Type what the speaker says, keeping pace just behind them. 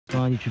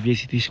On YouTube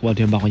JCT Squad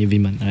here back on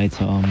UV man. Alright,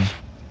 so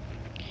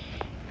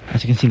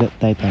as you can see that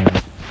title,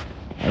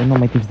 I know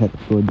my team's not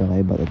good,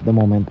 okay, but at the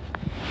moment,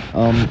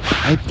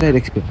 I tried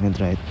experiment,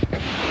 right?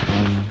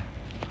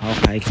 How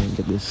high can I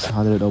get this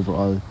 100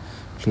 overall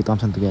Klay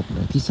Thompson to get?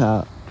 He's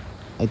I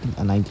think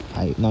a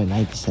 95, no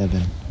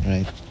 97,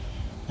 right?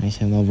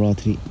 97 overall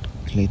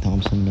Klay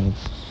Thompson, right?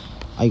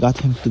 I got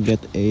him to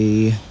get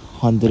a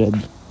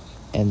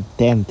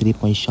 110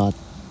 3-point shot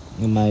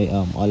in my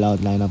all-out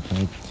lineup,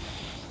 right?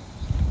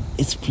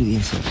 It's pretty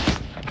insane,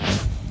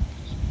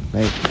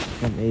 right?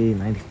 From a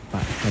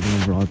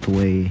 95 overall to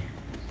a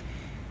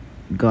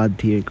god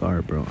tier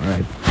car, bro.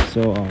 Alright,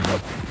 so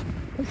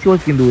let's see what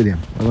we can do with him.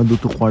 I'm gonna do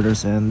 2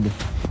 quarters, and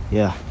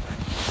yeah,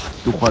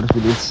 2 quarters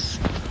with this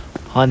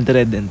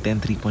 110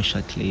 3-point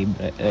shot Klay.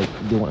 I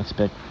didn't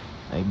expect,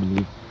 I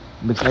believe,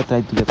 because I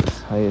tried to get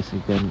as high as I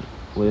can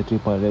with a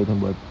 3-point rating,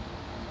 but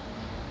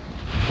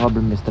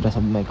problem is the rest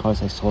of my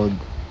cars I sold,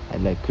 I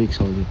like quick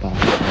sold in the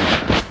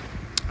past.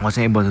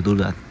 Wasn't able to do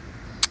that.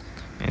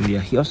 And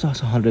yeah, he also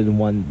has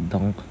 101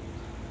 dunk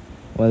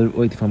while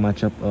waiting for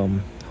matchup.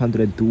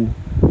 102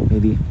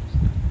 maybe,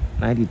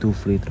 92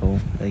 free throw.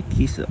 Like,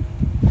 he's a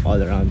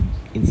all around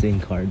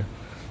insane card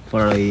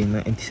for a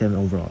 97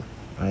 overall.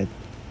 Right,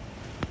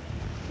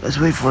 let's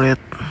wait for it.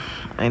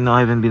 I know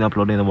I haven't been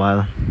uploading in a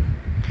while.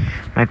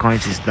 My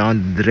coins is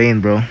down the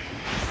drain, bro.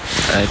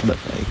 Right, but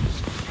like,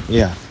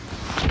 yeah,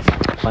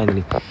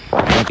 finally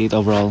 98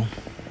 overall,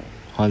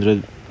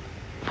 100.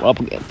 We're up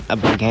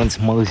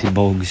against Muggsy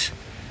Bogues.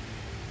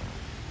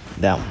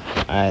 Damn.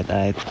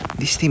 Alright.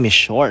 This team is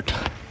short.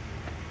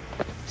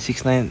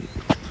 6'9",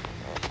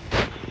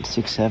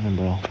 6'7",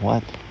 bro.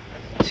 What?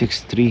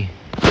 6'3".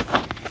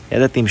 Yeah,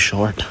 that team's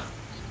short.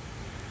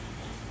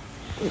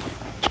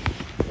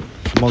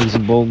 Muggsy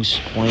Bogues,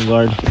 point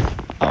guard.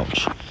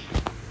 Ouch.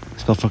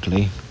 Let's go for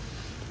Klay.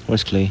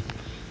 Where's Klay?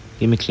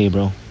 Give me Klay,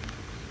 bro.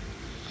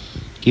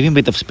 Give him a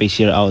bit of space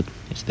here out.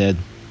 It's dead.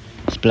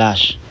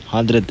 Splash.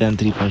 110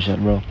 3-point shot,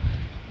 bro.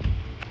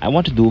 I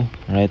want to do,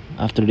 right,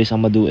 after this,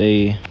 I'm gonna do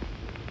a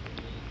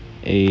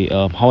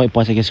how many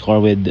points I can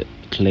score with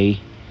Klay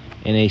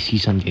in a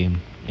season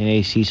game, in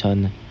a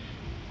season,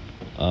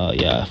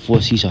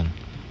 full season.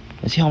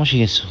 Let's see how much he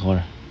can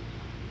score,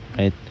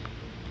 right?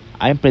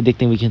 I'm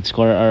predicting we can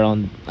score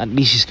around at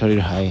least his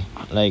career high.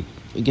 Like,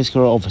 we can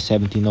score over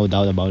 70, no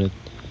doubt about it.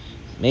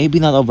 Maybe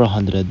not over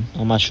 100,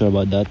 I'm not sure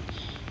about that,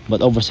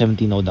 but over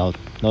 70, no doubt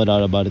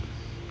about it.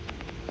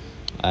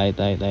 Alright,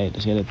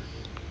 let's get it.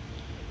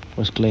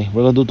 Where's Klay?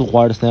 We're gonna do 2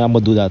 quarters, then I'm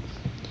gonna do that.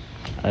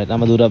 Alright, I'm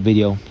gonna do that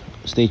video.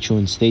 Stay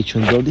tuned,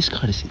 bro. This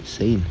card is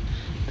insane.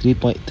 3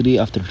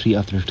 after 3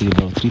 after 3,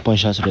 bro. 3-point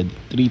shots already.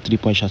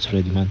 3-point shots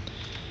already, man.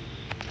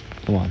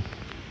 Come on.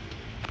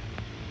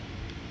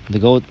 The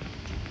GOAT.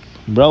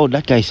 Bro,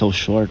 that guy's so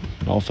short.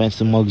 No offense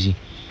to Muggsy.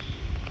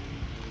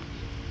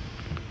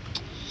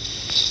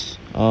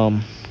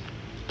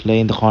 Klay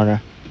in the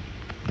corner.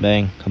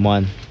 Bang. Come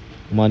on.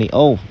 Money.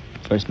 Oh,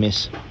 first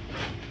miss.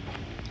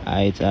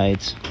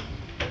 Aight.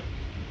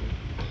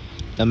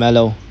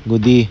 LaMelo,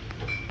 good D.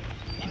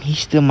 And he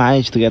still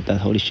managed to get that.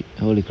 Holy shit.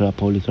 Holy crap.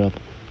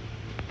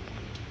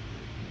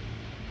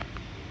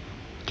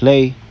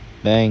 Klay,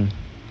 bang.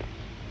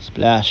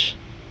 Splash.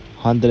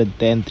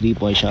 110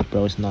 3-point shot,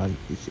 bro. It's not.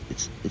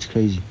 It's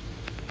crazy.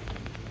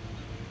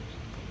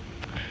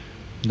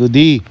 Good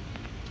D.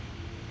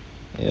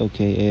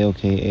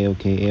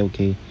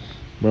 A-okay.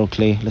 Bro,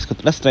 Klay. Let's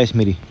try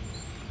Smitty.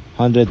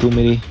 102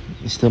 milli.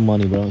 It's still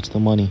money, bro. It's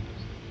still money.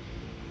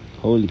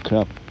 Holy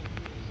crap.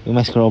 We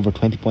might score over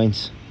 20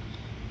 points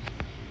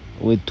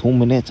with 2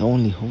 minutes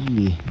only.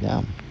 Holy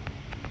damn.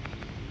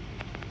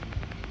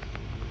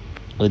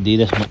 But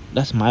dude,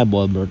 that's my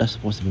ball, bro. That's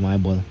supposed to be my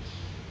ball.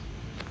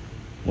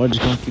 We're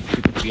just gonna keep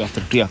 3 after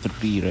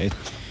 3, right?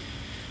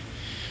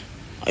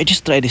 I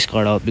just tried this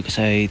card out because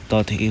I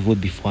thought it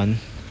would be fun,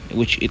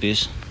 which it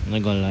is. I'm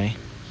not gonna lie.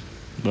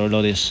 Bro,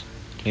 load this.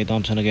 Klay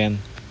Thompson again.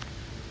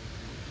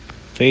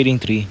 Fading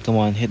 3. Come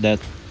on, hit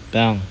that.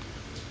 Bang.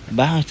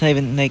 It's not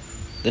even like,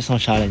 there's no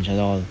challenge at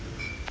all.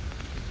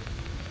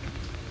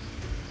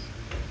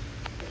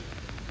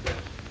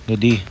 Good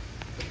D.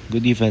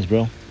 Good defense,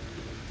 bro.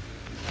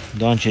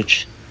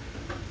 Doncic.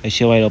 I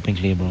see a wide open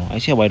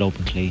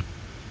Klay.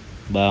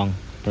 Bang.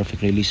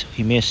 Perfect release.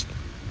 He missed.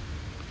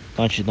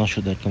 Doncic, don't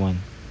shoot that. Come on.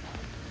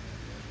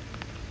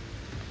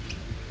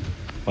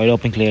 Wide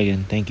open Klay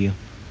again. Thank you.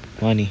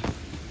 Money.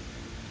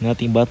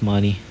 Nothing but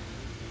money.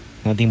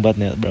 Nothing but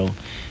net, bro.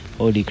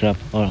 Holy crap.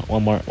 Oh,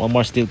 one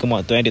more steal. Come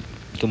on, 20.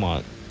 Come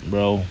on,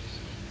 bro.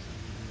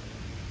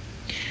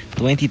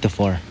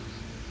 20-4.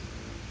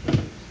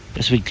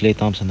 Just with Klay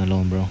Thompson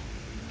alone, bro.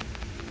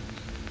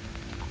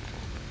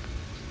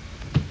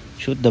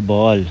 Shoot the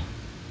ball.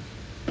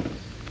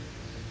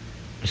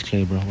 Where's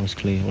Klay, bro? Where's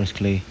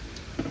Klay?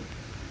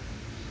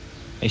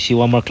 I see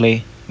one more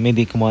Klay.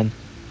 Midi, come on.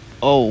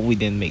 Oh, we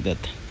didn't make that.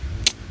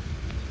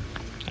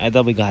 I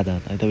thought we got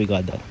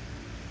that.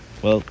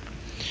 Well,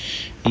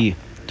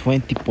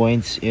 20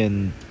 points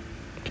in,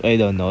 I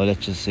don't know,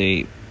 let's just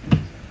say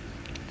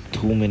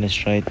 2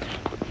 minutes, right?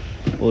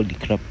 Holy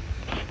crap.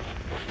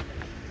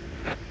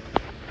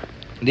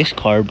 This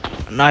card,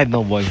 now I have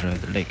no voice, right?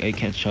 Like, I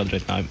can't shout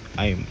right now.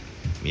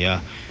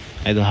 Yeah,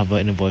 I don't have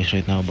any voice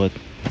right now, but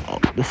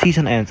the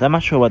season ends. I'm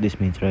not sure what this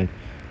means, right?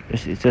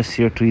 It's just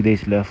here 3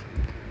 days left.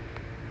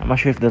 I'm not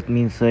sure if that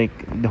means like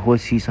the whole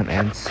season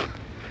ends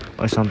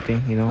or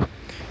something, you know?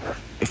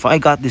 If I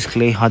got this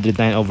clay,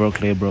 109 overall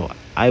clay, bro,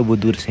 I would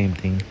do the same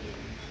thing.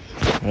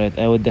 Right,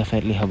 I would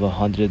definitely have a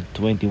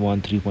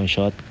 121 3-point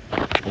shot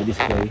with this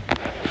clay.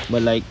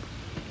 But like,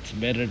 it's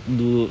better to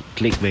do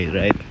clickbait,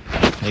 right?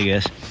 I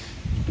guess.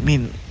 I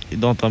mean, you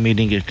don't tell me you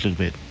didn't get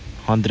clickbait.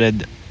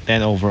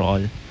 110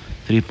 overall,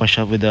 3-point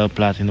shot with a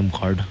platinum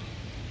card.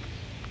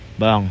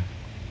 Bang.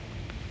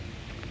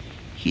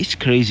 He's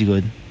crazy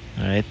good.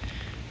 Alright.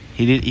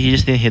 He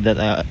just didn't hit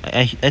that.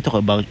 I took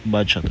a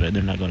bad shot, right?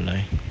 They're not gonna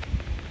lie.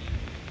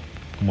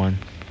 Come on.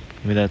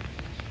 Give me that.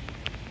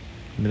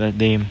 Give me that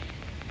Dame.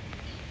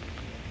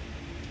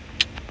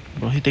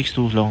 Bro, he takes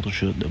too long to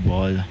shoot the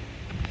ball.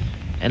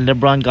 And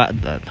LeBron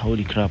got that.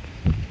 Holy crap.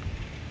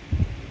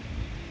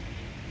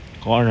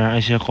 Corner. I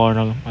see a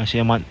corner. I see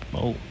a man.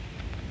 Oh.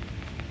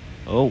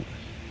 Oh.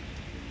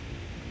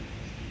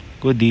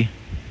 Good D.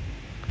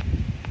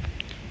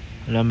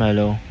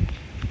 LaMelo.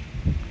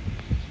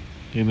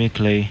 Give me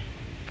Clay.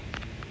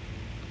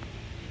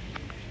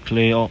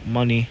 Clay, oh,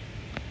 money.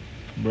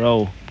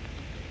 Bro.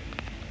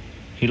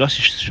 He lost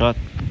his shot.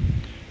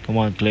 Come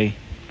on, Clay.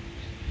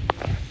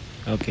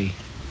 Okay.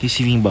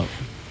 Receiving ball.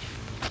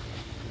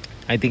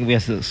 I think we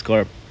have to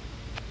score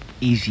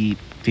easy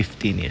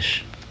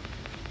 15-ish.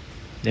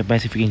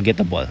 Depends if we can get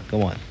the ball.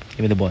 Come on. Give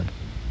me the ball.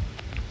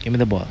 Give me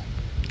the ball.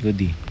 Good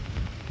D.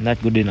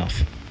 Not good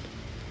enough.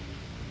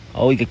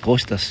 Oh, we can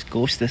Costas.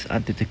 Costas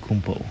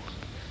Antetokounmpo.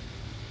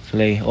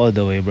 Clay all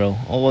the way, bro.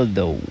 All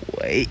the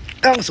way.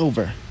 Dunks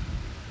over.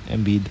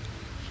 Embiid.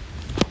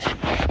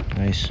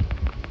 Nice.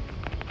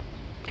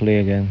 Clay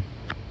again.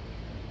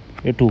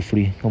 You're too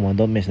free. Come on,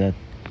 don't miss that.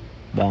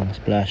 Bang,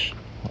 splash.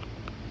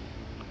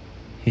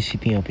 He's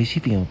sitting up. He's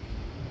sitting up.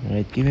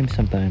 Alright, give him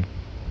some time.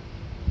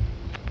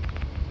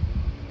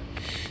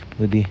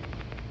 Goody.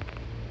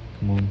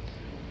 Come on.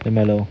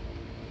 LaMelo.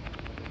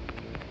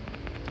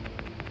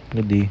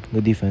 Good D.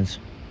 Good defense.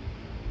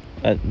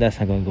 That's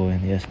not gonna go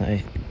in. Yes,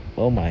 nice.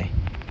 Oh my.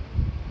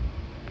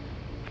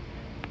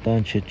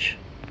 Doncic.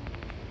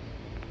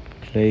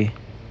 Clay.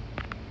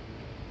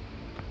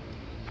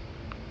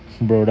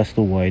 Bro, that's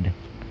too wide.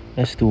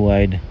 That's too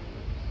wide.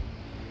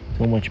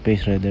 Too much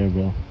space right there,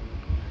 bro.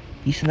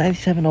 He's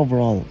 97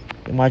 overall.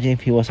 Imagine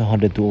if he was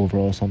 102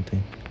 overall or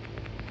something.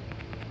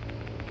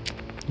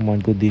 Come on,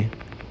 good D.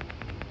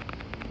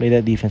 Play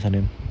that defense on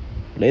him.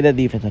 Play that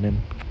defense on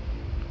him.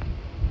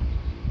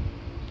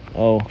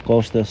 Oh,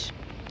 Costas.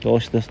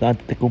 Costas. The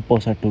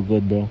Antetokounmpos are too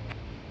good, bro.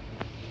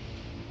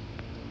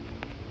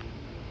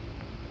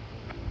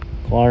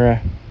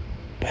 Corner.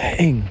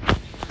 Bang!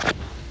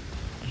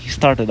 He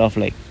started off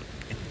like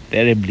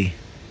terribly.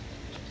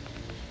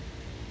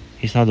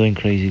 He's not doing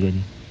crazy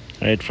good.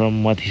 Right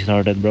from what he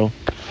started, bro.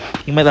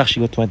 He might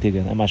actually go 20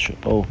 again. I'm not sure.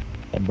 Oh,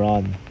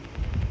 LeBron.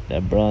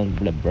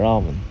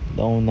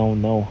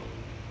 No.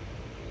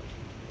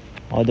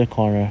 Other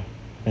corner.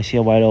 I see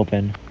a wide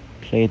open.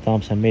 Klay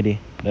Thompson midi.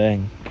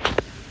 Bang.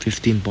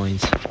 15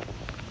 points.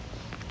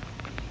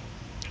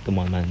 Come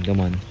on, man. Come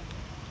on.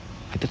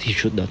 I thought he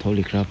shoot that.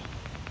 Holy crap.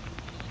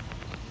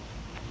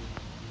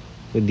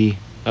 Good D.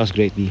 That was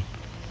great D.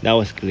 That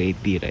was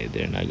great D right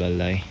there. Not gonna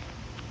lie.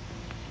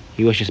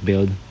 He was just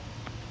build.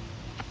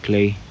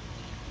 Clay.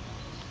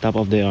 Top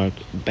of the arc.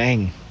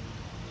 Bang.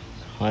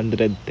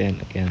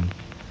 110 again.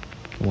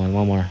 Come on,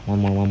 one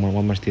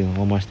more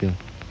steal.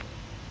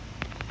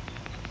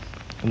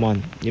 Come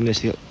on, give me the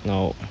steal.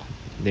 No,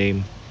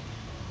 Dame.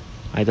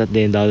 I thought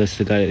Dame Dallas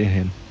got it in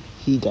him.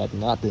 He got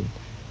nothing.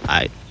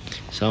 Alright,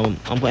 so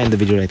I'm gonna end the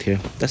video right here.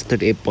 That's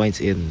 38 points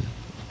in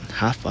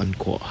half a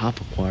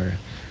quarter.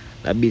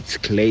 That beats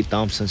Klay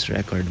Thompson's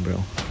record,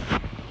 bro.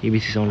 He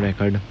beats his own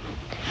record.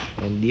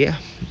 And yeah,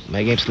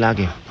 my game's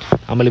laggy.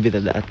 I'm gonna leave it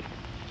at that.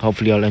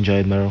 Hopefully y'all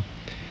enjoyed, bro.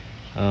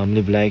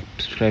 Leave a like,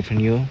 subscribe for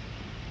new.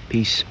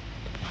 Peace.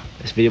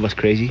 This video was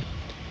crazy.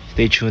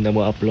 Stay tuned, I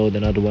will upload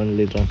another one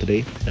later on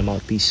today. I'm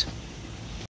out. Peace.